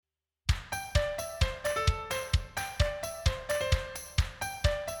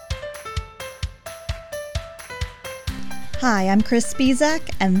Hi, I'm Chris Spizak,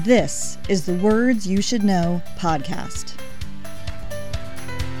 and this is the Words You Should Know podcast.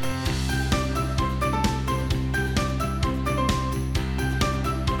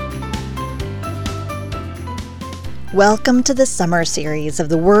 Welcome to the summer series of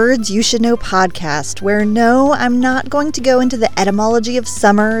the Words You Should Know podcast, where no, I'm not going to go into the etymology of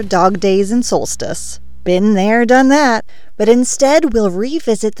summer, dog days, and solstice. Been there, done that. But instead, we'll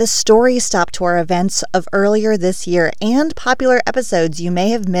revisit the Story Stop Tour events of earlier this year and popular episodes you may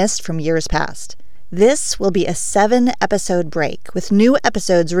have missed from years past. This will be a 7-episode break, with new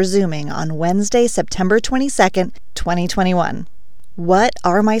episodes resuming on Wednesday, September 22nd, 2021. What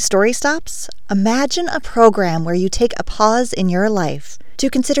are my story stops? Imagine a program where you take a pause in your life to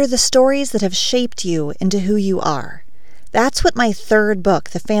consider the stories that have shaped you into who you are. That's what my third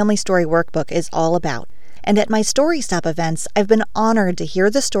book, the Family Story Workbook, is all about. And at my Story Stop events, I've been honored to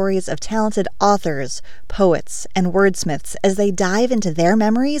hear the stories of talented authors, poets, and wordsmiths as they dive into their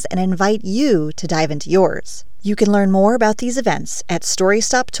memories and invite you to dive into yours. You can learn more about these events at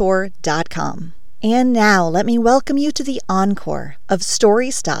storystoptour.com. And now let me welcome you to the encore of Story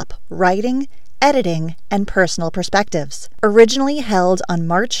Stop Writing, Editing, and Personal Perspectives, originally held on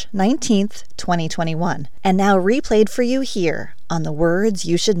March 19th, 2021, and now replayed for you here on the Words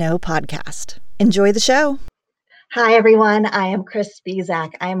You Should Know podcast. Enjoy the show. Hi, everyone. I am Chris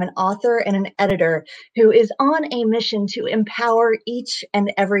Spizak. I am an author and an editor who is on a mission to empower each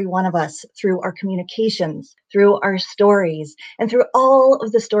and every one of us through our communications, through our stories, and through all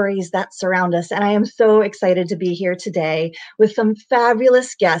of the stories that surround us. And I am so excited to be here today with some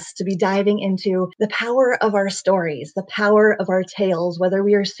fabulous guests to be diving into the power of our stories, the power of our tales, whether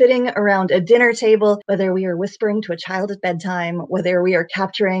we are sitting around a dinner table, whether we are whispering to a child at bedtime, whether we are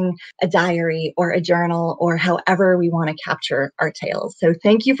capturing a diary or a journal, or however we want to capture our tales. So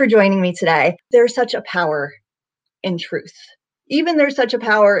thank you for joining me today. There's such a power in truth. Even there's such a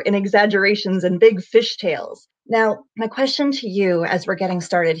power in exaggerations and big fish tales. Now, my question to you as we're getting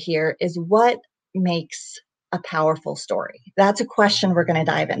started here is, what makes a powerful story? That's a question we're going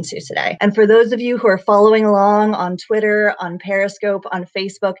to dive into today. And for those of you who are following along on Twitter, on Periscope, on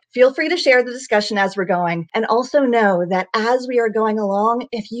Facebook, feel free to share the discussion as we're going. And also know that as we are going along,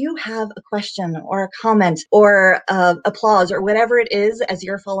 if you have a question or a comment or applause or whatever it is as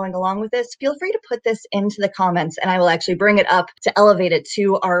you're following along with this, feel free to put this into the comments and I will actually bring it up to elevate it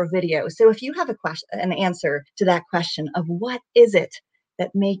to our video. So if you have a question, an answer to that question of what is it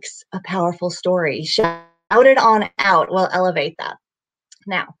that makes a powerful story, shout it on out. We'll elevate that.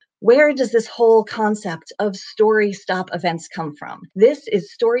 Now, where does this whole concept of Story Stop events come from? This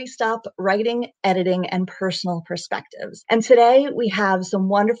is Story Stop Writing, Editing, and Personal Perspectives. And today we have some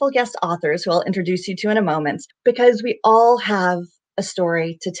wonderful guest authors who I'll introduce you to in a moment, because we all have a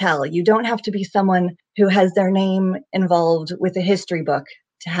story to tell. You don't have to be someone who has their name involved with a history book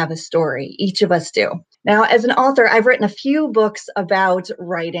to have a story. Each of us do. Now, as an author, I've written a few books about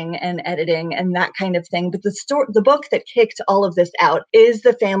writing and editing and that kind of thing, but the book that kicked all of this out is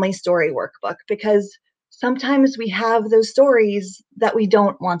the Family Story Workbook, because sometimes we have those stories that we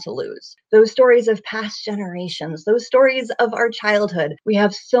don't want to lose. Those stories of past generations, those stories of our childhood. We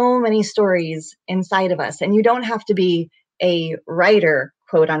have so many stories inside of us, and you don't have to be a writer,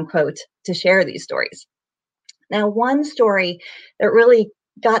 quote unquote, to share these stories. Now, one story that really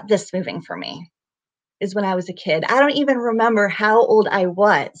got this moving for me is when I was a kid. I don't even remember how old I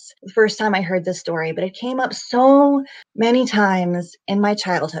was the first time I heard this story, but it came up so many times in my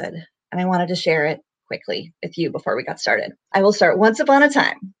childhood, and I wanted to share it quickly with you before we got started. I will start. Once upon a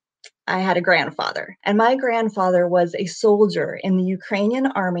time, I had a grandfather, and my grandfather was a soldier in the Ukrainian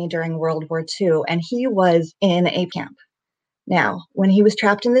army during World War II, and he was in a camp. Now, when he was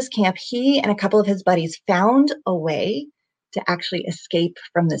trapped in this camp, he and a couple of his buddies found a way to actually escape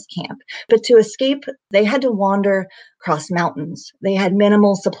from this camp. But to escape, they had to wander across mountains. They had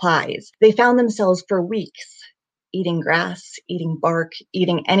minimal supplies. They found themselves for weeks eating grass, eating bark,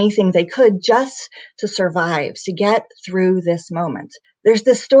 eating anything they could just to survive, to get through this moment. There's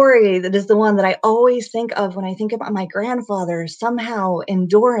this story that is the one that I always think of when I think about my grandfather somehow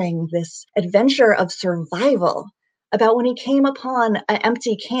enduring this adventure of survival, about when he came upon an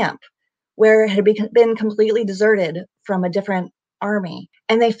empty camp where it had been completely deserted from a different army.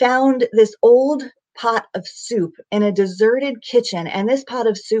 And they found this old pot of soup in a deserted kitchen, and this pot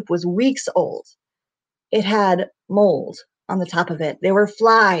of soup was weeks old. It had mold on the top of it. There were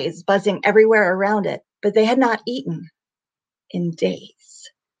flies buzzing everywhere around it, but they had not eaten in days.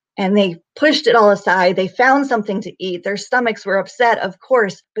 And they pushed it all aside. They found something to eat. Their stomachs were upset, of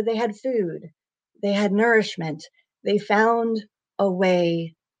course, but they had food. They had nourishment. They found a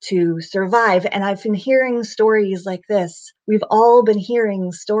way to survive. And I've been hearing stories like this. We've all been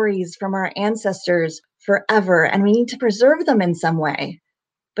hearing stories from our ancestors forever, and we need to preserve them in some way.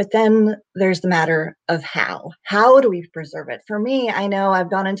 But then there's the matter of how. How do we preserve it? For me, I know I've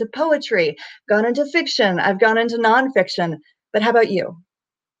gone into poetry, gone into fiction, I've gone into nonfiction. But how about you?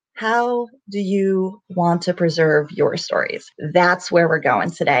 How do you want to preserve your stories? That's where we're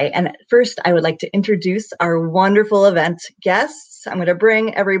going today. And first, I would like to introduce our wonderful event guests. I'm going to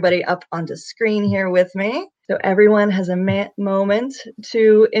bring everybody up onto screen here with me. So everyone has a moment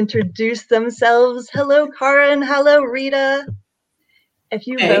to introduce themselves. Hello, Karin. Hello, Rita. If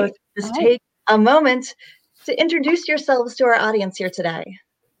you both just take a moment to introduce yourselves to our audience here today.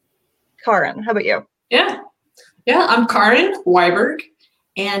 Karin, how about you? Yeah, I'm Karin Weiberg,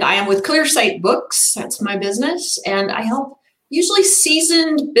 and I am with Clearsight Books. That's my business, and I help usually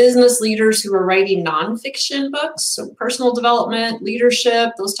seasoned business leaders who are writing nonfiction books, so personal development,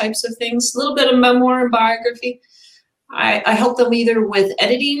 leadership, those types of things, a little bit of memoir and biography. I help them either with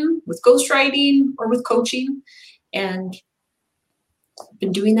editing, with ghostwriting, or with coaching, and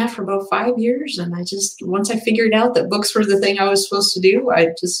been doing that for about 5 years. And once I figured out that books were the thing I was supposed to do,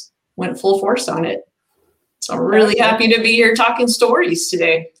 I just went full force on it. So I'm really happy to be here talking stories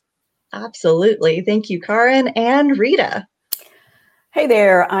today. Absolutely. Thank you, Karin. And Rita. Hey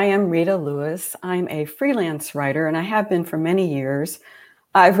there, I am Rita Lewis. I'm a freelance writer, and I have been for many years.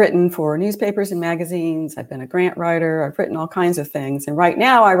 I've written for newspapers and magazines. I've been a grant writer. I've written all kinds of things. And right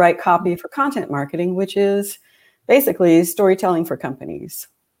now I write copy for content marketing, which is basically storytelling for companies.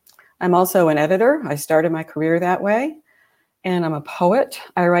 I'm also an editor. I started my career that way. And I'm a poet.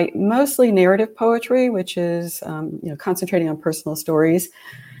 I write mostly narrative poetry, which is concentrating on personal stories.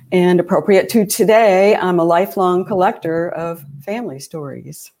 And appropriate to today, I'm a lifelong collector of family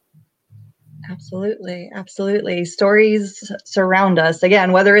stories. Absolutely. Absolutely. Stories surround us,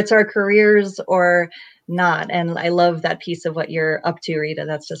 again, whether it's our careers or not. And I love that piece of what you're up to, Rita.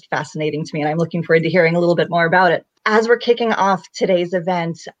 That's just fascinating to me. And I'm looking forward to hearing a little bit more about it. As we're kicking off today's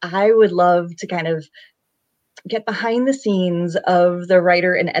event, I would love to kind of get behind the scenes of the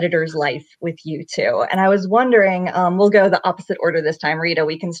writer and editor's life with you two. And I was wondering, we'll go the opposite order this time. Rita,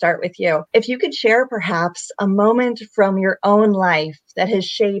 we can start with you. If you could share perhaps a moment from your own life that has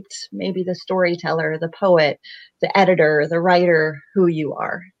shaped maybe the storyteller, the poet, the editor, the writer, who you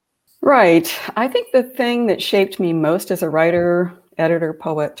are. Right. I think the thing that shaped me most as a writer, editor,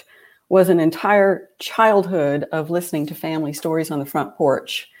 poet was an entire childhood of listening to family stories on the front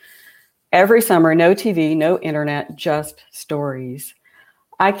porch. Every summer, no TV, no internet, just stories.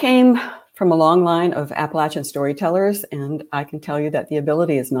 I came from a long line of Appalachian storytellers, and I can tell you that the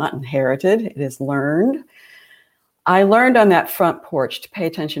ability is not inherited, it is learned. I learned on that front porch to pay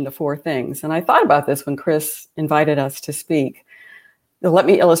attention to 4 things, and I thought about this when Chris invited us to speak. Let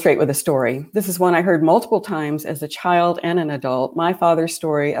me illustrate with a story. This is one I heard multiple times as a child and an adult, my father's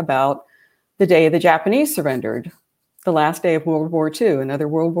story about the day the Japanese surrendered. The last day of World War II, another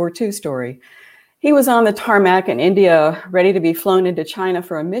World War II story. He was on the tarmac in India, ready to be flown into China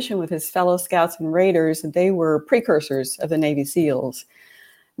for a mission with his fellow scouts and raiders. They were precursors of the Navy SEALs.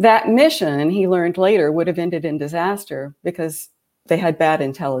 That mission, he learned later, would have ended in disaster because they had bad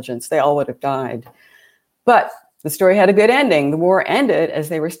intelligence. They all would have died. But the story had a good ending. The war ended as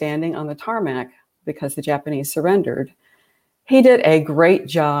they were standing on the tarmac because the Japanese surrendered. He did a great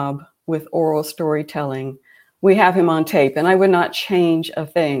job with oral storytelling. We have him on tape, and I would not change a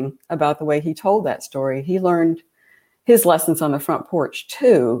thing about the way he told that story. He learned his lessons on the front porch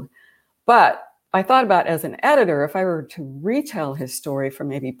too. But I thought about, as an editor, if I were to retell his story from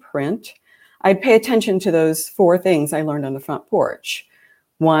maybe print, I'd pay attention to those 4 things I learned on the front porch.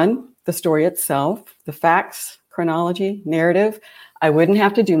 1, the story itself, the facts, chronology, narrative. I wouldn't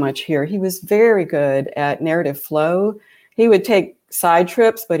have to do much here. He was very good at narrative flow. He would take side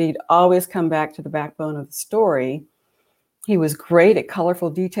trips, but he'd always come back to the backbone of the story. He was great at colorful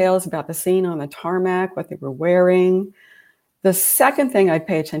details about the scene on the tarmac, what they were wearing. The second thing I'd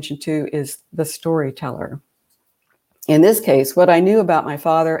pay attention to is the storyteller. In this case, what I knew about my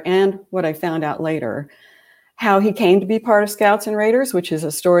father and what I found out later, how he came to be part of Scouts and Raiders, which is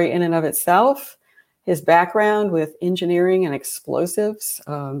a story in and of itself, his background with engineering and explosives,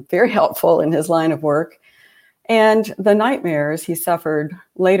 very helpful in his line of work, and the nightmares he suffered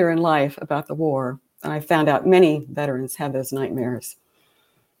later in life about the war. And I found out many veterans have those nightmares.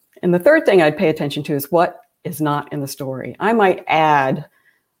 And the third thing I'd pay attention to is what is not in the story. I might add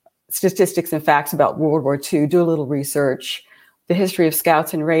statistics and facts about World War II, do a little research, the history of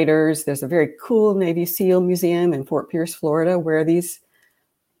Scouts and Raiders. There's a very cool Navy SEAL museum in Fort Pierce, Florida, where these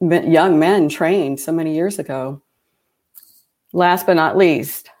young men trained so many years ago. Last but not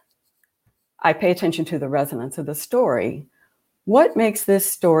least, I pay attention to the resonance of the story. What makes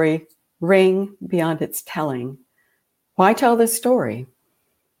this story ring beyond its telling? Why tell this story?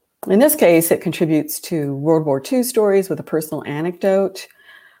 In this case, it contributes to World War II stories with a personal anecdote,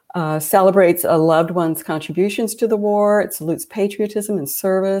 celebrates a loved one's contributions to the war. It salutes patriotism and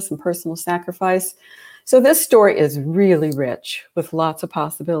service and personal sacrifice. So this story is really rich with lots of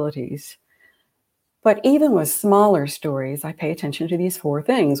possibilities. But even with smaller stories, I pay attention to these 4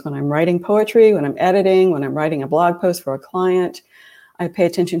 things. When I'm writing poetry, when I'm editing, when I'm writing a blog post for a client, I pay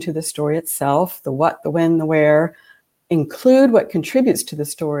attention to the story itself, the what, the when, the where, include what contributes to the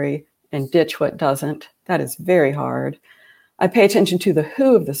story and ditch what doesn't. That is very hard. I pay attention to the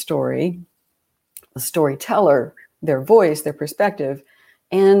who of the story, the storyteller, their voice, their perspective,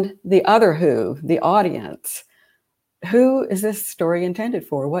 and the other who, the audience. Who is this story intended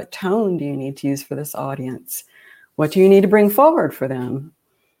for? What tone do you need to use for this audience? What do you need to bring forward for them?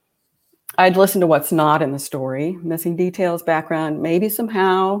 I'd listen to what's not in the story, missing details, background, maybe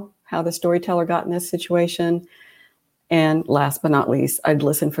somehow how the storyteller got in this situation. And last but not least, I'd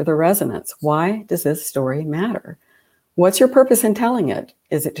listen for the resonance. Why does this story matter? What's your purpose in telling it?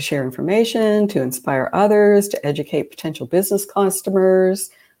 Is it to share information, to inspire others, to educate potential business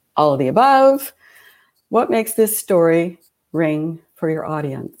customers, all of the above? What makes this story ring for your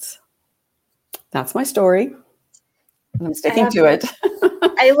audience? That's my story. And I'm sticking to it.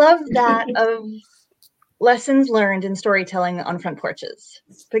 I love that of lessons learned in storytelling on front porches,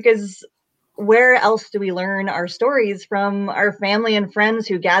 because where else do we learn our stories from our family and friends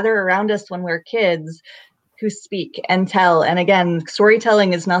who gather around us when we're kids, who speak and tell? And again,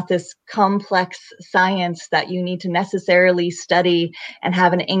 storytelling is not this complex science that you need to necessarily study and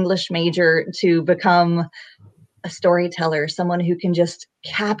have an English major to become a storyteller, someone who can just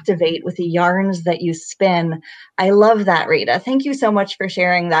captivate with the yarns that you spin. I love that, Rita. Thank you so much for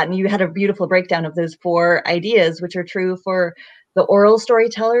sharing that. And you had a beautiful breakdown of those 4 ideas, which are true for the oral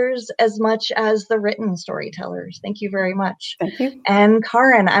storytellers as much as the written storytellers. Thank you very much. Thank you. And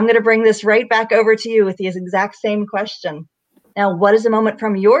Karin, I'm going to bring this right back over to you with the exact same question. Now, what is a moment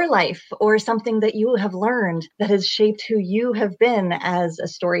from your life or something that you have learned that has shaped who you have been as a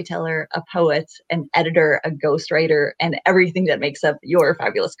storyteller, a poet, an editor, a ghostwriter, and everything that makes up your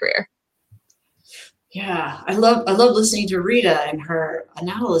fabulous career? Yeah, I love listening to Rita and her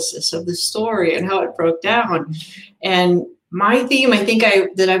analysis of the story and how it broke down. And my theme, I think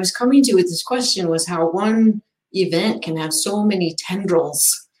that I was coming to with this question was how one event can have so many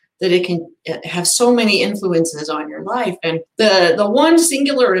tendrils, that it can have so many influences on your life. And the one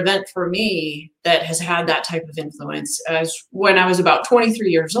singular event for me that has had that type of influence is when I was about 23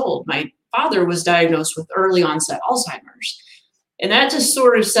 years old. My father was diagnosed with early onset Alzheimer's. And that just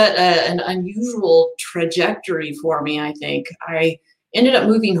sort of set an unusual trajectory for me, I think. I ended up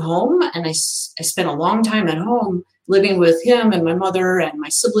moving home, and I spent a long time at home living with him and my mother, and my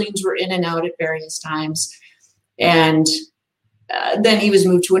siblings were in and out at various times. And then he was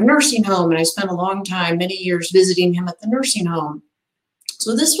moved to a nursing home, and I spent a long time, many years, visiting him at the nursing home.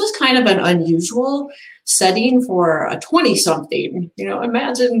 So this was kind of an unusual setting for a 20-something. You know,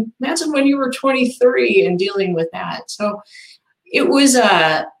 imagine when you were 23 and dealing with that. So it was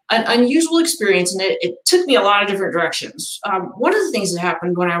an unusual experience, and it took me a lot of different directions. One of the things that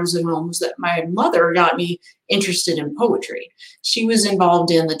happened when I was at home was that my mother got me interested in poetry. She was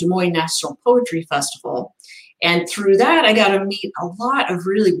involved in the Des Moines National Poetry Festival. And through that, I got to meet a lot of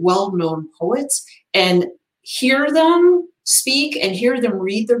really well-known poets and hear them speak and hear them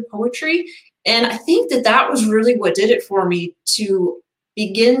read their poetry. And I think that was really what did it for me to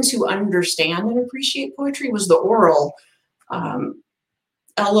begin to understand and appreciate poetry, was the oral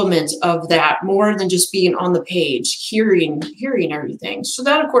element of that, more than just being on the page, hearing everything. So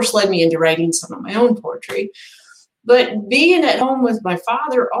that, of course, led me into writing some of my own poetry. But being at home with my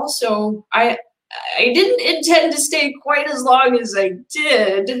father also, I didn't intend to stay quite as long as I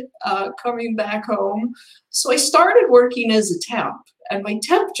did coming back home. So I started working as a temp, and my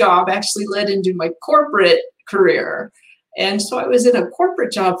temp job actually led into my corporate career. And so I was in a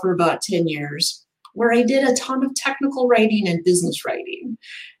corporate job for about 10 years where I did a ton of technical writing and business writing.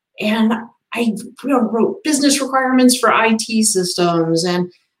 And I wrote business requirements for IT systems and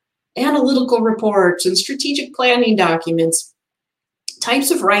analytical reports and strategic planning documents,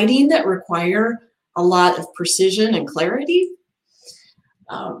 types of writing that require a lot of precision and clarity.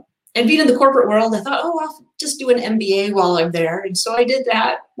 And being in the corporate world, I thought, I'll just do an MBA while I'm there. And so I did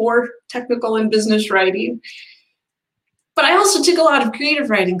that, more technical and business writing. But I also took a lot of creative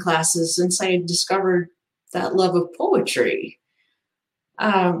writing classes since I had discovered that love of poetry.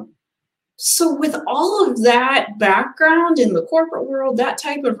 So with all of that background in the corporate world, that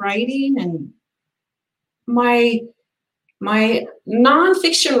type of writing, and my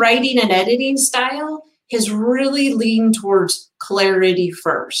nonfiction writing and editing style has really leaned towards clarity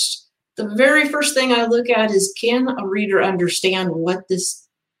first. The very first thing I look at is, can a reader understand what this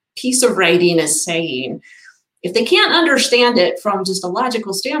piece of writing is saying? If they can't understand it from just a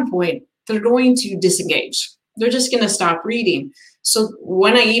logical standpoint, they're going to disengage. They're just going to stop reading. So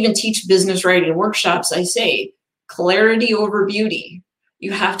when I even teach business writing workshops, I say clarity over beauty.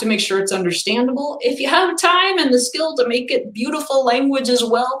 You have to make sure it's understandable. If you have time and the skill to make it beautiful language as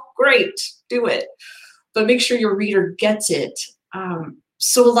well, great, do it. But make sure your reader gets it.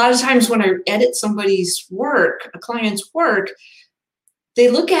 So a lot of times when I edit somebody's work, a client's work, they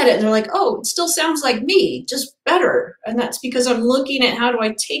look at it and they're like, oh, it still sounds like me, just better. And that's because I'm looking at how do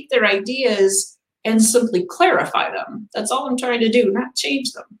I take their ideas and simply clarify them. That's all I'm trying to do, not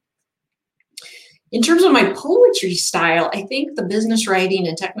change them. In terms of my poetry style, I think the business writing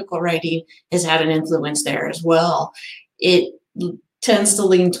and technical writing has had an influence there as well. It tends to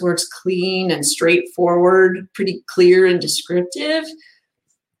lean towards clean and straightforward, pretty clear and descriptive.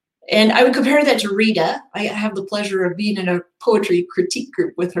 And I would compare that to Rita. I have the pleasure of being in a poetry critique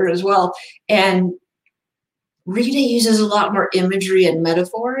group with her as well. And Rita uses a lot more imagery and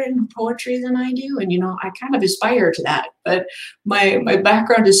metaphor in poetry than I do. And, I kind of aspire to that. But my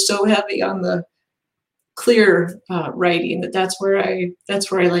background is so heavy on the clear writing that's where I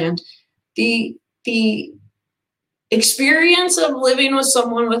land. The experience of living with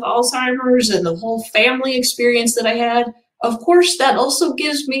someone with Alzheimer's and the whole family experience that I had, of course, that also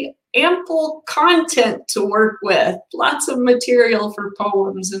gives me ample content to work with, lots of material for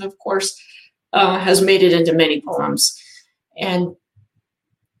poems, and of course has made it into many poems. And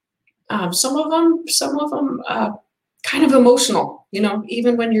some of them kind of emotional,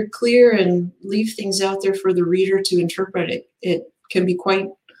 even when you're clear and leave things out there for the reader to interpret, it can be quite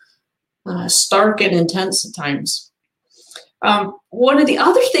stark and intense at times. One of the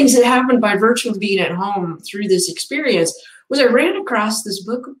other things that happened by virtue of being at home through this experience was I ran across this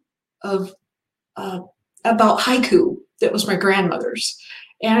book of about haiku that was my grandmother's.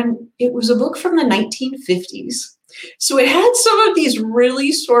 And it was a book from the 1950s. So it had some of these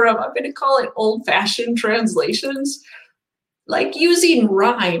really sort of, I'm going to call it old-fashioned translations, like using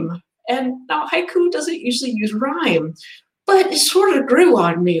rhyme. And now haiku doesn't usually use rhyme, but it sort of grew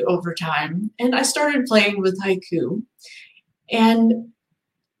on me over time. And I started playing with haiku. And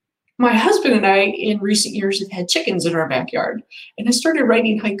my husband and I, in recent years, have had chickens in our backyard. And I started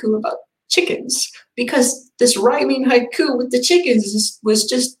writing haiku about chickens because this rhyming haiku with the chickens was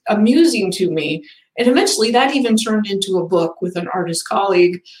just amusing to me. And eventually that even turned into a book with an artist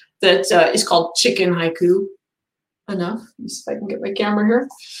colleague that is called Chicken Haiku. Enough. Let me see if I can get my camera here.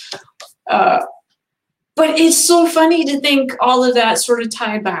 But it's so funny to think all of that sort of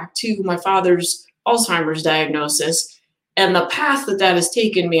tied back to my father's Alzheimer's diagnosis and the path that has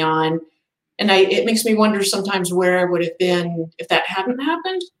taken me on. And it makes me wonder sometimes where I would have been if that hadn't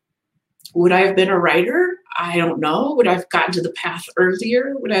happened. Would I have been a writer? I don't know. Would I have gotten to the path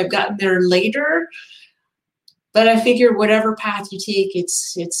earlier? Would I have gotten there later? But I figure whatever path you take,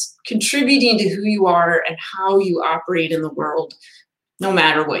 it's contributing to who you are and how you operate in the world, no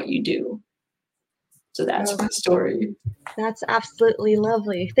matter what you do. So that's my story. That's absolutely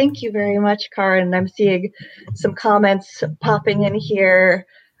lovely. Thank you very much, Karin. I'm seeing some comments popping in here.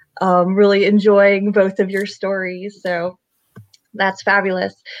 Really enjoying both of your stories. So that's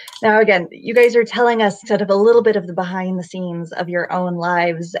fabulous. Now, again, you guys are telling us sort of a little bit of the behind the scenes of your own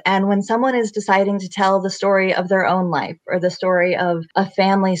lives. And when someone is deciding to tell the story of their own life or the story of a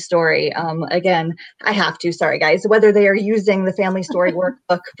family story, again, I have to, sorry guys, whether they are using the family story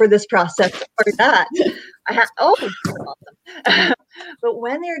workbook for this process or not, awesome. But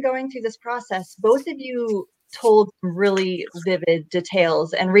when they're going through this process, both of you told really vivid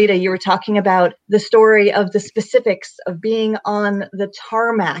details. And Rita, you were talking about the story of the specifics of being on the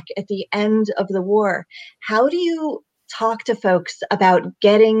tarmac at the end of the war. How do you talk to folks about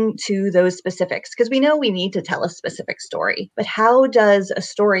getting to those specifics? Because we know we need to tell a specific story, but how does a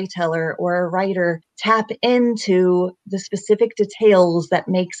storyteller or a writer tap into the specific details that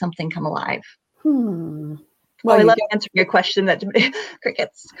make something come alive? Well, I love answering your question. That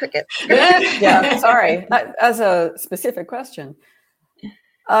crickets. Yeah, sorry. As a specific question,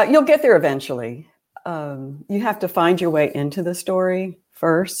 you'll get there eventually. You have to find your way into the story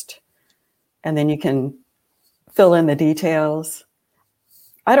first, and then you can fill in the details.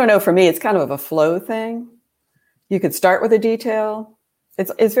 I don't know. For me, it's kind of a flow thing. You could start with a detail.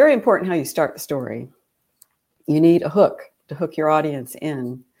 It's very important how you start the story. You need a hook to hook your audience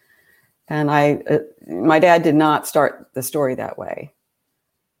in. And my dad did not start the story that way.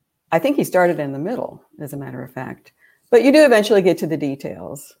 I think he started in the middle, as a matter of fact. But you do eventually get to the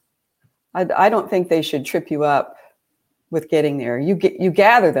details. I don't think they should trip you up with getting there. You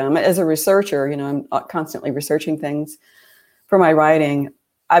gather them as a researcher. I'm constantly researching things for my writing.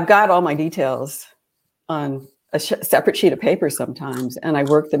 I've got all my details on a separate sheet of paper sometimes, and I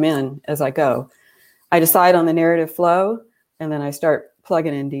work them in as I go. I decide on the narrative flow, and then I start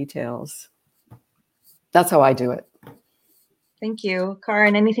plugging in details. That's how I do it. Thank you.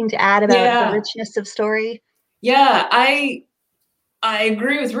 Karin, anything to add about the richness of story? Yeah, I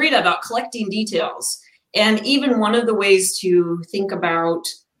agree with Rita about collecting details. And even one of the ways to think about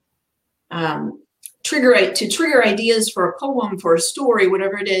trigger ideas for a poem, for a story,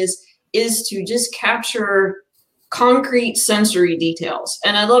 whatever it is to just capture concrete sensory details.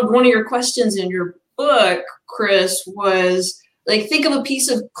 And I loved one of your questions in your book, Chris, was like, think of a piece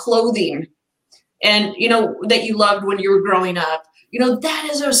of clothing and, that you loved when you were growing up. That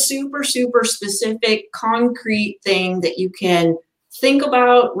is a super, super specific, concrete thing that you can think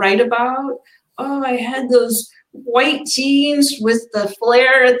about, write about. Oh, I had those white jeans with the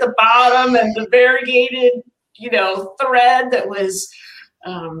flare at the bottom and the variegated, thread that was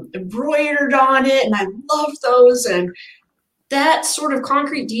embroidered on it. And I loved those. And that sort of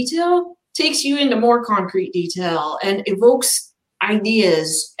concrete detail takes you into more concrete detail and evokes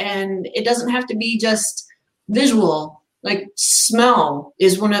ideas. And it doesn't have to be just visual. Like smell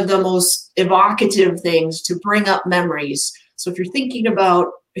is one of the most evocative things to bring up memories. So if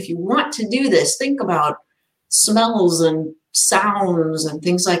you want to do this, think about smells and sounds and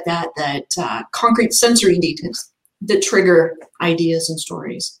things like that, concrete sensory details that trigger ideas and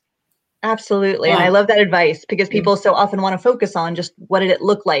stories. Absolutely. Yeah. And I love that advice because people so often want to focus on just what did it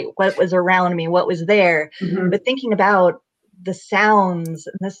look like? What was around me? What was there? Mm-hmm. But thinking about the sounds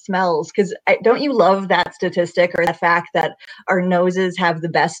and the smells, because don't you love that statistic or the fact that our noses have the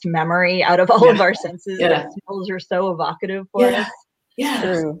best memory out of all of our senses? That smells are so evocative for us. Yeah.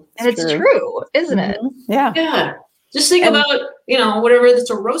 True. And it's true, isn't it? Yeah. Yeah. Just think about, whatever, it's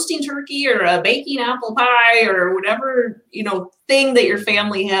a roasting turkey or a baking apple pie or whatever, thing that your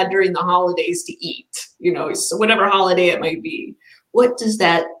family had during the holidays to eat, so whatever holiday it might be. What does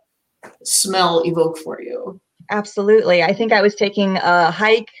that smell evoke for you? Absolutely. I think I was taking a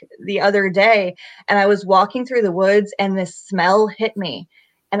hike the other day and I was walking through the woods and this smell hit me.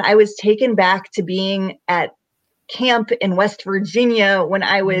 And I was taken back to being at camp in West Virginia when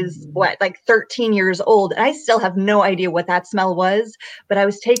I was 13 years old. And I still have no idea what that smell was, but I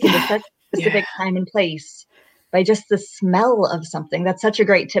was taken to such a specific time and place by just the smell of something. That's such a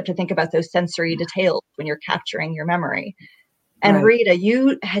great tip to think about those sensory details when you're capturing your memory. And right. Rita,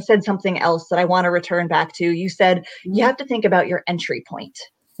 you had said something else that I want to return back to. You said you have to think about your entry point.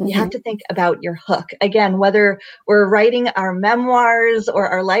 Mm-hmm. You have to think about your hook. Again, whether we're writing our memoirs or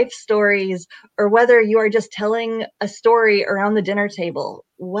our life stories, or whether you are just telling a story around the dinner table,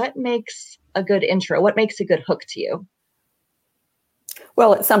 what makes a good intro? What makes a good hook to you?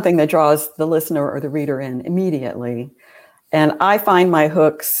 Well, it's something that draws the listener or the reader in immediately. And I find my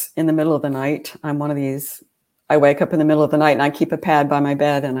hooks in the middle of the night. I'm one of these. I wake up in the middle of the night and I keep a pad by my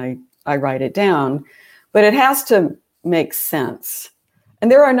bed and I write it down. But it has to make sense.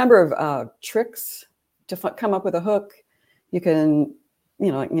 And there are a number of tricks to come up with a hook. You can,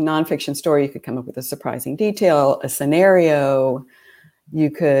 like in a nonfiction story, you could come up with a surprising detail, a scenario.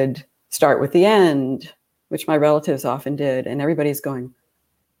 You could start with the end, which my relatives often did. And everybody's going.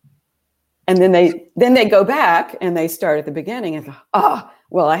 And then they go back and they start at the beginning and go,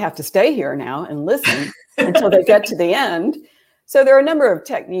 well, I have to stay here now and listen until they get to the end. So there are a number of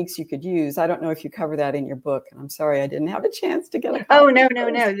techniques you could use. I don't know if you cover that in your book. And I'm sorry I didn't have a chance to get a copy. Oh, no.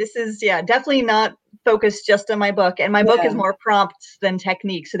 This is, definitely not focused just on my book. And my book is more prompts than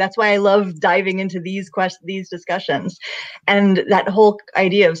technique. So that's why I love diving into these discussions. And that whole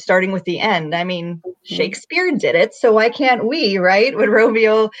idea of starting with the end. I mean, Shakespeare did it. So why can't we, right? When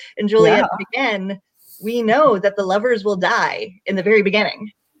Romeo and Juliet begin, we know that the lovers will die in the very beginning.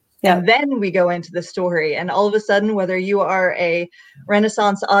 Yeah. And then we go into the story. And all of a sudden, whether you are a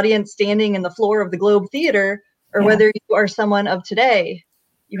Renaissance audience standing in the floor of the Globe Theater or whether you are someone of today,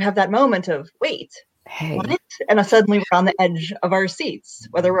 you have that moment of, wait, what? And suddenly we're on the edge of our seats,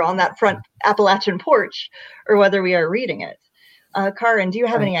 whether we're on that front Appalachian porch or whether we are reading it. Karin, do you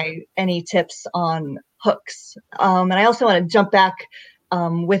have any tips on hooks? And I also want to jump back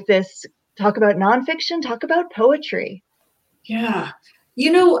with this, talk about nonfiction, talk about poetry. Yeah. I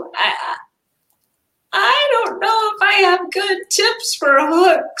don't know if I have good tips for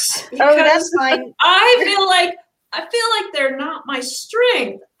hooks. Oh, that's fine. I feel like I feel like they're not my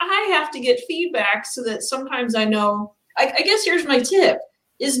strength. I have to get feedback so that sometimes I know. I guess here's my tip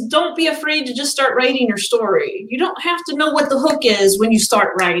is don't be afraid to just start writing your story. You don't have to know what the hook is when you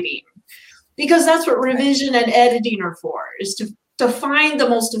start writing, because that's what revision and editing are for, is to find the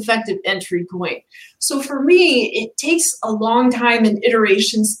most effective entry point. So for me, it takes a long time and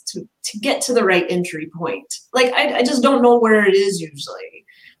iterations to get to the right entry point. Like I just don't know where it is usually.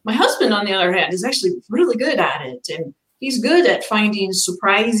 My husband, on the other hand, is actually really good at it. And he's good at finding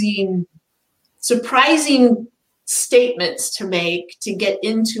surprising statements to make to get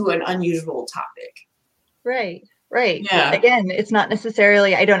into an unusual topic. Right. Right. Yeah. Again, it's not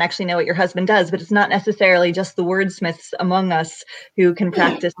necessarily, I don't actually know what your husband does, but it's not necessarily just the wordsmiths among us who can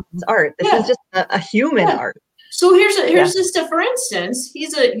practice this art. This is just a human art. So here's this, for instance,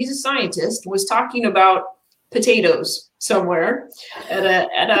 he's a scientist, was talking about potatoes somewhere at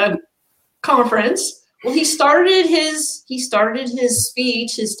a conference. Well, he started his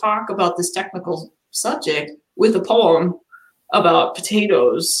speech, his talk about this technical subject with a poem about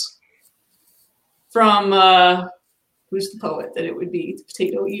potatoes from who's the poet that it would be? The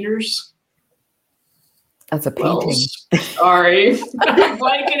Potato Eaters? That's a painting. Well, sorry. I'm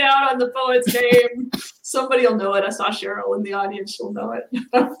blanking out on the poet's name. Somebody will know it. I saw Cheryl in the audience. She'll know it.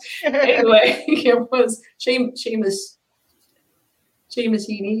 Anyway, it was Seamus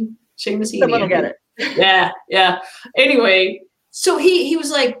Heaney. Someone will get it. Yeah. Anyway, so he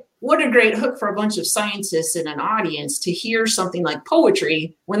was like, what a great hook for a bunch of scientists in an audience to hear something like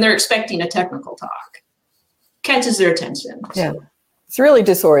poetry when they're expecting a technical talk. Catches their attention. Yeah. It's really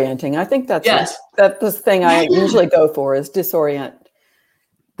disorienting. I think that's the thing I usually go for, is disorient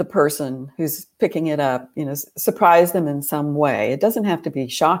the person who's picking it up, surprise them in some way. It doesn't have to be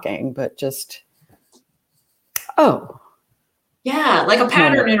shocking, but just, yeah, like a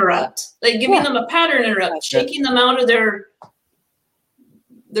pattern interrupt, like giving them a pattern interrupt, shaking them out of their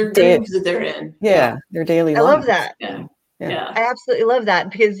groove that they're in. Yeah, their daily life. I love that. Yeah. I absolutely love that,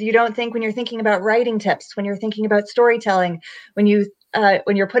 because you don't think, when you're thinking about writing tips, when you're thinking about storytelling, when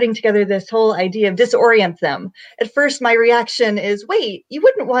you're putting together this whole idea of disorient them, at first my reaction is, wait, you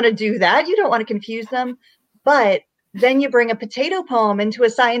wouldn't want to do that. You don't want to confuse them. But then you bring a potato poem into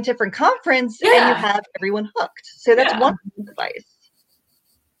a scientific conference and you have everyone hooked. So that's wonderful advice.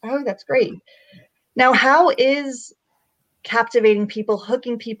 Oh, that's great. Now, how is captivating people,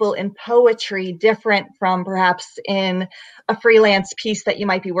 hooking people in poetry different from perhaps in a freelance piece that you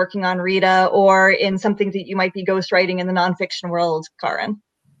might be working on, Rita, or in something that you might be ghostwriting in the nonfiction world, Karin?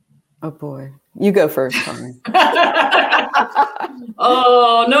 Oh boy, you go first, Karin.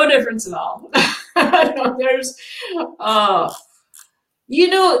 Oh, no difference at all.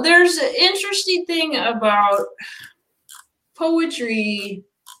 There's an interesting thing about poetry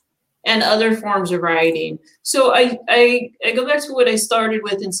and other forms of writing. So I go back to what I started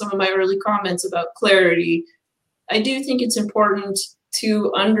with in some of my early comments about clarity. I do think it's important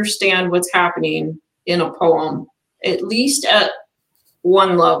to understand what's happening in a poem, at least at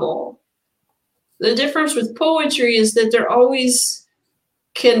one level. The difference with poetry is that there always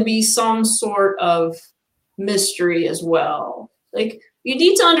can be some sort of mystery as well. Like, you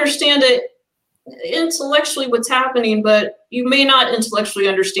need to understand it intellectually what's happening, but you may not intellectually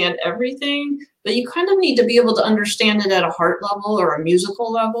understand everything, but you kind of need to be able to understand it at a heart level or a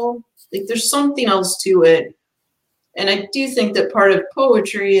musical level. Like, there's something else to it. And I do think that part of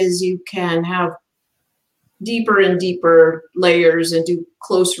poetry is you can have deeper and deeper layers and do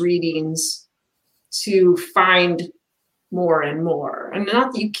close readings to find more and more. And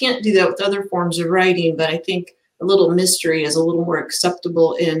not that you can't do that with other forms of writing, but I think a little mystery is a little more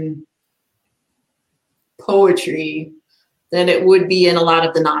acceptable in poetry than it would be in a lot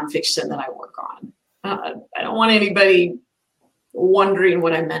of the nonfiction that I work on. I don't want anybody wondering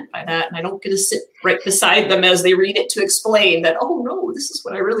what I meant by that, and I don't get to sit right beside them as they read it to explain that, oh no, this is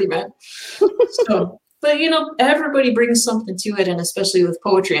what I really meant. But everybody brings something to it, and especially with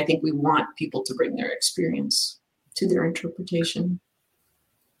poetry, I think we want people to bring their experience to their interpretation.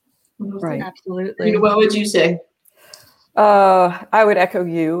 Right, absolutely. What would you say? I would echo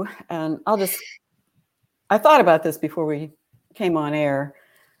you, and I thought about this before we came on air.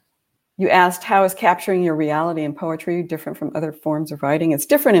 You asked, how is capturing your reality in poetry different from other forms of writing? It's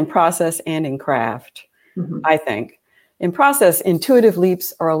different in process and in craft, I think. In process, intuitive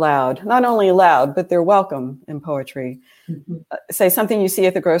leaps are allowed. Not only allowed, but they're welcome in poetry. Say something you see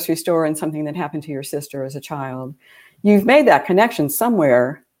at the grocery store and something that happened to your sister as a child. You've made that connection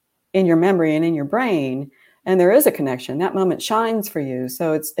somewhere in your memory and in your brain, and there is a connection. That moment shines for you,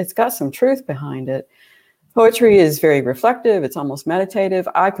 so it's got some truth behind it. Poetry is very reflective. It's almost meditative.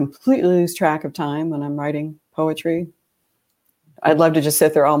 I completely lose track of time when I'm writing poetry. I'd love to just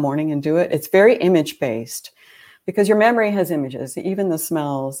sit there all morning and do it. It's very image-based because your memory has images, even the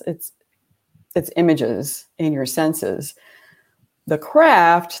smells, it's images in your senses. The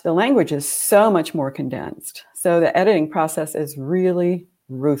craft, the language is so much more condensed. So the editing process is really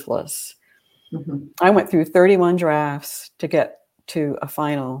ruthless. Mm-hmm. I went through 31 drafts to get to a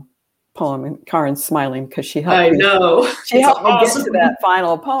final poem, and Karen's smiling because she helped. I know. She helped me get to that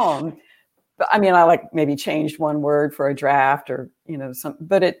final poem. But I mean, I like maybe changed one word for a draft or,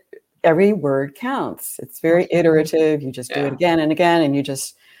 but every word counts. It's very iterative. You just do it again and again, and you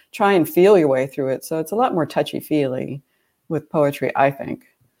just try and feel your way through it. So it's a lot more touchy-feely with poetry, I think.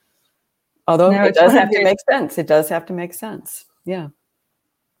 Although it does have to make sense. It does have to make sense. Yeah.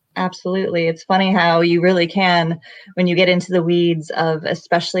 Absolutely. It's funny how you really can, when you get into the weeds of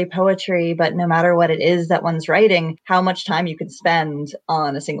especially poetry, but no matter what it is that one's writing, how much time you can spend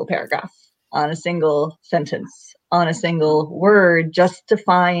on a single paragraph, on a single sentence, on a single word, just to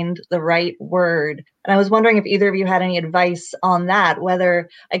find the right word. And I was wondering if either of you had any advice on that, whether,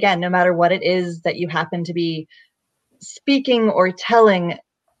 again, no matter what it is that you happen to be speaking or telling,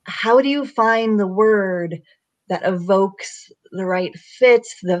 how do you find the word that evokes the right fit,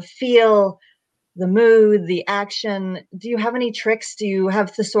 the feel, the mood, the action? Do you have any tricks? Do you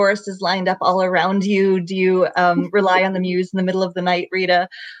have thesauruses lined up all around you? Do you rely on the muse in the middle of the night, Rita?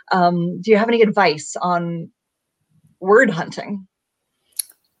 Do you have any advice on word hunting?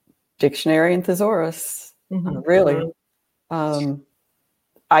 Dictionary and thesaurus, really.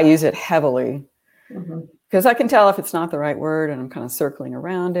 I use it heavily because I can tell if it's not the right word, and I'm kind of circling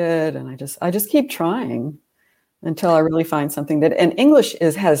around it, and I just keep trying until I really find something that, and English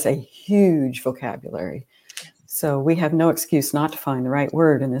has a huge vocabulary. So we have no excuse not to find the right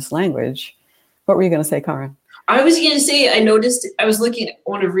word in this language. What were you going to say, Karen? I was going to say, I noticed, I was looking at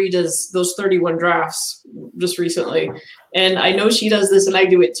one of Rita's, those 31 drafts just recently, and I know she does this and I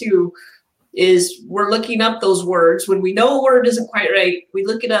do it too, is we're looking up those words. When we know a word isn't quite right, we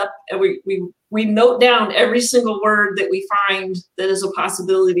look it up and we note down every single word that we find that is a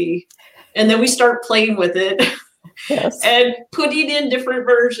possibility. And then we start playing with it. Yes. And putting in different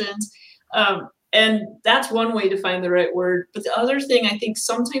versions. And that's one way to find the right word. But the other thing I think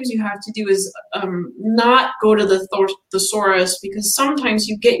sometimes you have to do is not go to the thesaurus, because sometimes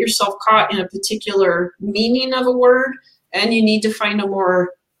you get yourself caught in a particular meaning of a word and you need to find a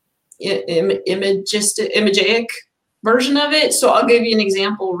more imagic version of it. So I'll give you an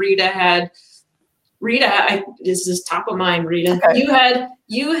example. This is top of mind, Rita. Okay.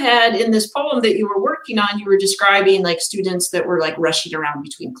 You had in this poem that you were working on, you were describing like students that were like rushing around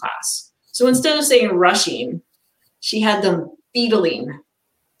between class. So instead of saying rushing, she had them beetling.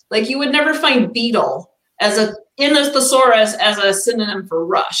 Like you would never find beetle in the thesaurus as a synonym for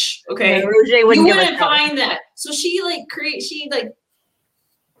rush. Okay. Yeah, you wouldn't find that. So she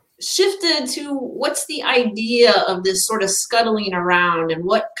shifted to what's the idea of this sort of scuttling around and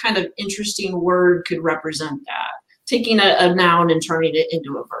what kind of interesting word could represent that, taking a noun and turning it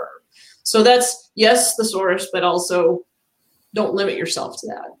into a verb. So that's, yes, thesaurus, but also don't limit yourself to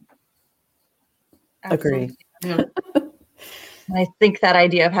that. Agree. Yeah. And I think that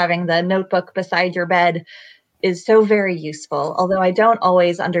idea of having the notebook beside your bed is so very useful, although I don't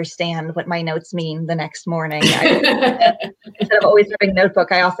always understand what my notes mean the next morning. Instead of always having a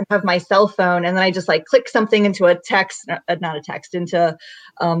notebook, I often have my cell phone, and then I just like click something into a text, into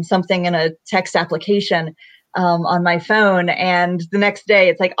something in a text application on my phone, and the next day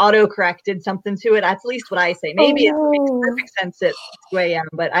it's like autocorrect did something to it. That's at least what I say. Maybe it makes perfect sense at 2 a.m.,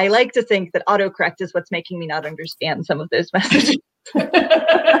 but I like to think that autocorrect is what's making me not understand some of those messages.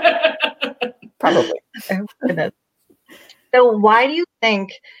 Probably. So why do you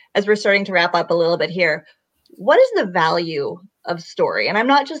think, as we're starting to wrap up a little bit here, what is the value of story? And I'm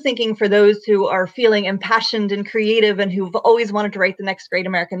not just thinking for those who are feeling impassioned and creative and who've always wanted to write the next great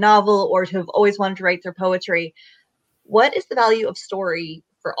American novel, or who've always wanted to write their poetry. What is the value of story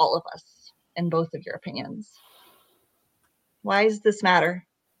for all of us, in both of your opinions? Why does this matter?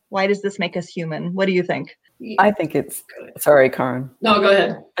 Why does this make us human? What do you think? I think sorry, Karen. No, go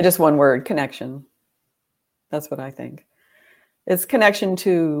ahead. Just one word, connection. That's what I think. It's connection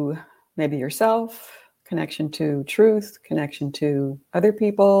to maybe yourself, connection to truth, connection to other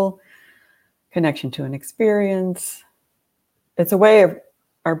people, connection to an experience. It's a way of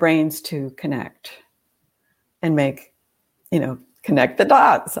our brains to connect and make, connect the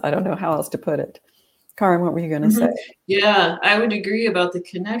dots. I don't know how else to put it. Karen, what were you going to say? Yeah, I would agree about the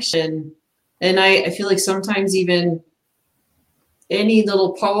connection. And I feel like sometimes even any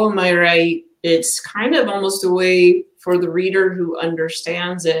little poem I write, it's kind of almost a way for the reader who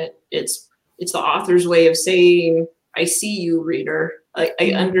understands it. It's it's the author's way of saying, I see you, reader.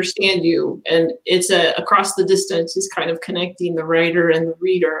 I understand you. And it's across the distance is kind of connecting the writer and the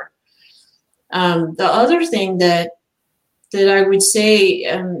reader. The other thing that I would say,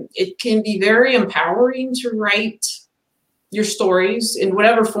 it can be very empowering to write your stories in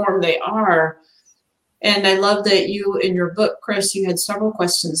whatever form they are. And I love that you, in your book, Chris, you had several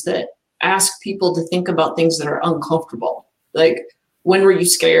questions that ask people to think about things that are uncomfortable. Like, when were you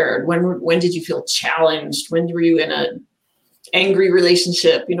scared? When did you feel challenged? When were you in an angry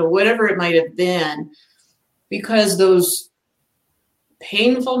relationship? Whatever it might have been, because those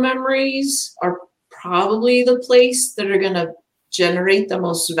painful memories are probably the place that are going to generate the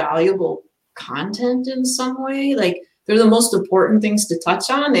most valuable content in some way. Like, they're the most important things to touch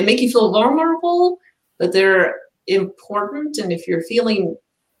on. They make you feel vulnerable, but they're important. And if you're feeling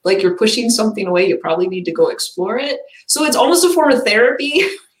like you're pushing something away, you probably need to go explore it. So it's almost a form of therapy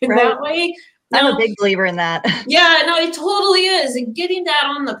in that way. I'm a big believer in that. Yeah, no, it totally is. And getting that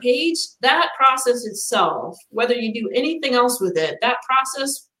on the page, that process itself, whether you do anything else with it, that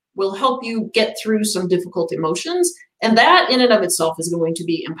process will help you get through some difficult emotions. And that in and of itself is going to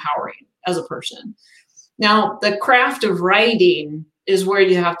be empowering as a person. Now, the craft of writing is where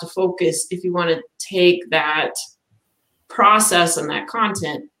you have to focus if you want to take that process and that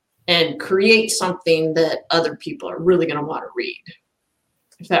content and create something that other people are really going to want to read,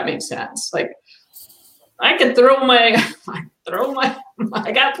 if that makes sense. Like, I could I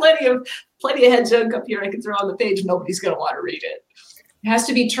got plenty of head junk up here I can throw on the page. Nobody's going to want to read it. It has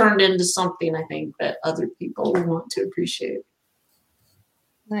to be turned into something, I think, that other people want to appreciate.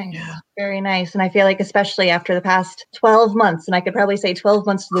 Nice. Yeah. Very nice. And I feel like, especially after the past 12 months, and I could probably say 12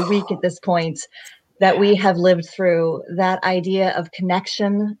 months to the week at this point, that we have lived through, that idea of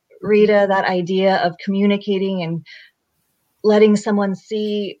connection, Rita, that idea of communicating and letting someone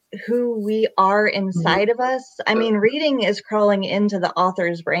see who we are inside of us. I mean, reading is crawling into the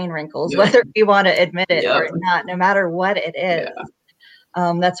author's brain wrinkles, whether we want to admit it or not, no matter what it is.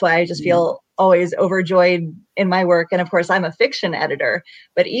 That's why I just feel always overjoyed in my work. And of course, I'm a fiction editor,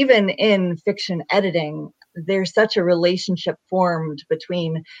 but even in fiction editing, there's such a relationship formed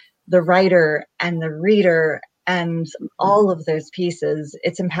between the writer and the reader and all of those pieces.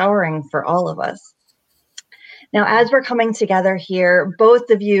 It's empowering for all of us. Now, as we're coming together here, both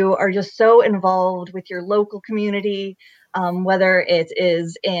of you are just so involved with your local community, whether it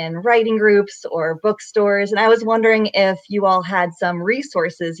is in writing groups or bookstores. And I was wondering if you all had some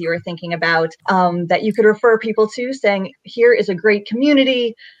resources you were thinking about that you could refer people to, saying, here is a great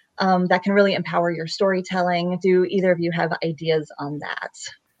community that can really empower your storytelling. Do either of you have ideas on that?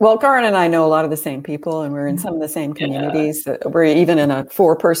 Well, Karin and I know a lot of the same people, and we're in some of the same communities. We're even in a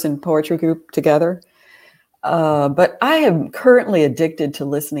 4-person poetry group together. But I am currently addicted to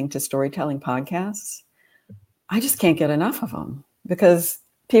listening to storytelling podcasts. I just can't get enough of them because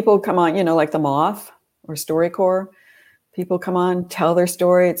people come on, like The Moth or StoryCorps. People come on, tell their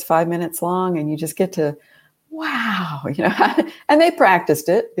story. It's 5 minutes long, and you just get to, wow, and they practiced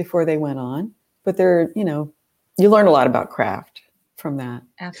it before they went on. But you learn a lot about craft from that.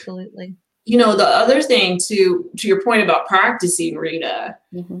 Absolutely. The other thing to your point about practicing, Rita,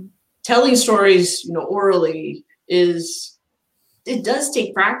 telling stories, orally it does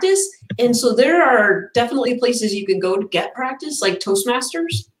take practice. And so there are definitely places you can go to get practice, like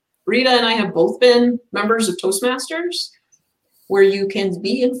Toastmasters. Rita and I have both been members of Toastmasters, where you can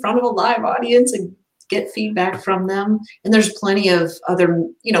be in front of a live audience and get feedback from them. And there's plenty of other,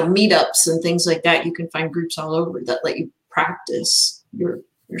 meetups and things like that. You can find groups all over that let you practice your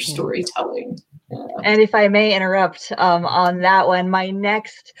storytelling. And if I may interrupt on that one, my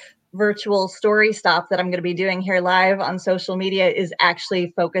next virtual story stop that I'm going to be doing here live on social media is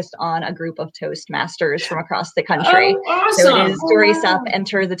actually focused on a group of Toastmasters from across the country. Oh, awesome. So it is Story Stop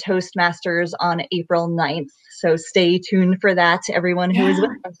Enter the Toastmasters on April 9th. So stay tuned for that, everyone who is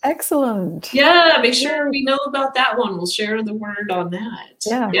with us. Excellent. Yeah, make sure we know about that one. We'll share the word on that.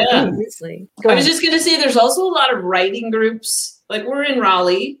 Yeah. Obviously. I was just going to say there's also a lot of writing groups. Like, we're in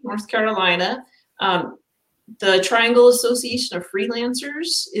Raleigh, North Carolina. The Triangle Association of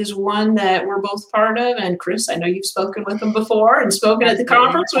Freelancers is one that we're both part of. And Chris, I know you've spoken with them before and spoken at the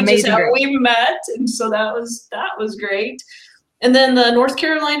conference, which is how we met. And so that was great. And then the North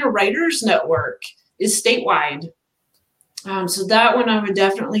Carolina Writers Network is statewide. So that one I would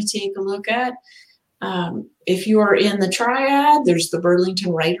definitely take a look at. If you are in the Triad, there's the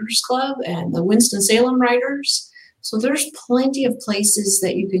Burlington Writers Club and the Winston-Salem Writers. So there's plenty of places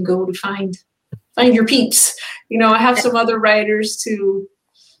that you can go to find your peeps. I have some other writers to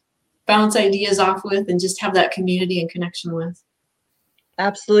bounce ideas off with and just have that community and connection with.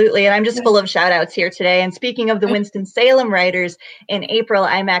 Absolutely. And I'm just full of shout outs here today. And speaking of the Winston-Salem writers, in April,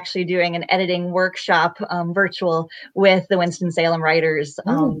 I'm actually doing an editing workshop virtual with the Winston-Salem writers.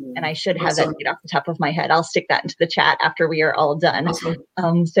 And I should have that off the top of my head. I'll stick that into the chat after we are all done.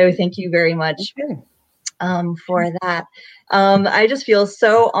 So thank you very much for that. I just feel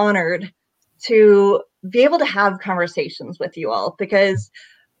so honored to be able to have conversations with you all, because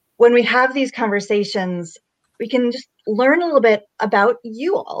when we have these conversations, we can just learn a little bit about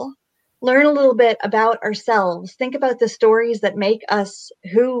you all, learn a little bit about ourselves, think about the stories that make us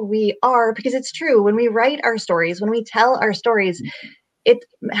who we are, because it's true, when we write our stories, when we tell our stories, it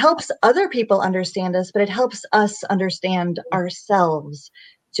helps other people understand us, but it helps us understand ourselves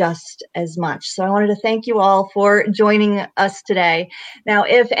just as much. So I wanted to thank you all for joining us today. Now,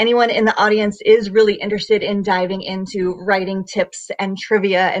 if anyone in the audience is really interested in diving into writing tips and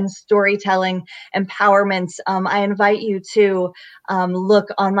trivia and storytelling empowerment, I invite you to look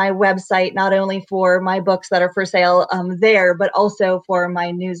on my website, not only for my books that are for sale there, but also for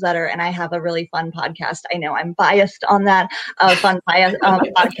my newsletter. And I have a really fun podcast. I know I'm biased on that,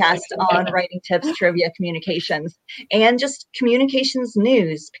 podcast on writing tips, trivia, communications, and just communications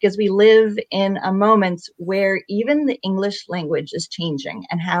news, because we live in a moment where even the English language is changing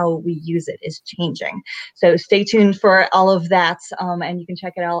and how we use it is changing. So stay tuned for all of that, and you can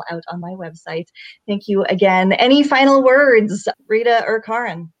check it all out on my website. Thank you again. Any final words, Rita or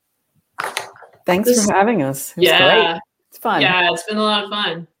Karin? Thanks for having us. It was great. It's fun. Yeah, it's been a lot of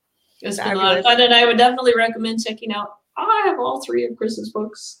fun. It's been a lot of fun, and I would definitely recommend checking out. I have all 3 of Chris's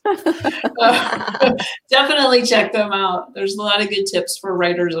books. Definitely check them out. There's a lot of good tips for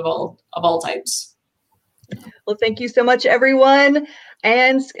writers of all types. Well, thank you so much, everyone,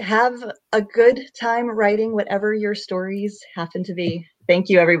 and have a good time writing whatever your stories happen to be. Thank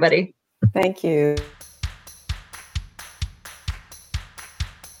you, everybody. Thank you.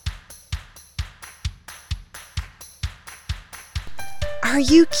 Are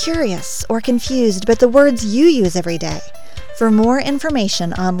you curious or confused about the words you use every day? For more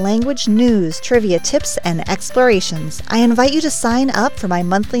information on language news, trivia, tips, and explorations, I invite you to sign up for my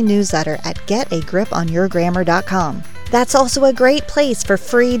monthly newsletter at getagriponyourgrammar.com. That's also a great place for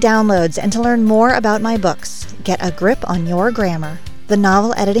free downloads and to learn more about my books, Get a Grip on Your Grammar, the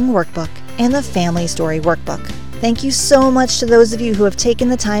Novel Editing Workbook, and the Family Story Workbook. Thank you so much to those of you who have taken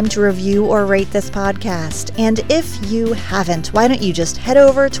the time to review or rate this podcast. And if you haven't, why don't you just head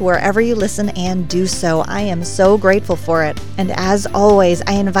over to wherever you listen and do so. I am so grateful for it. And as always,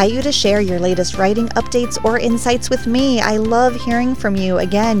 I invite you to share your latest writing updates or insights with me. I love hearing from you.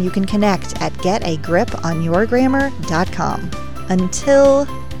 Again, you can connect at getagriponyourgrammar.com. Until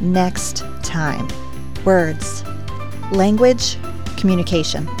next time, words, language,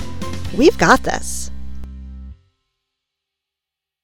 communication. We've got this.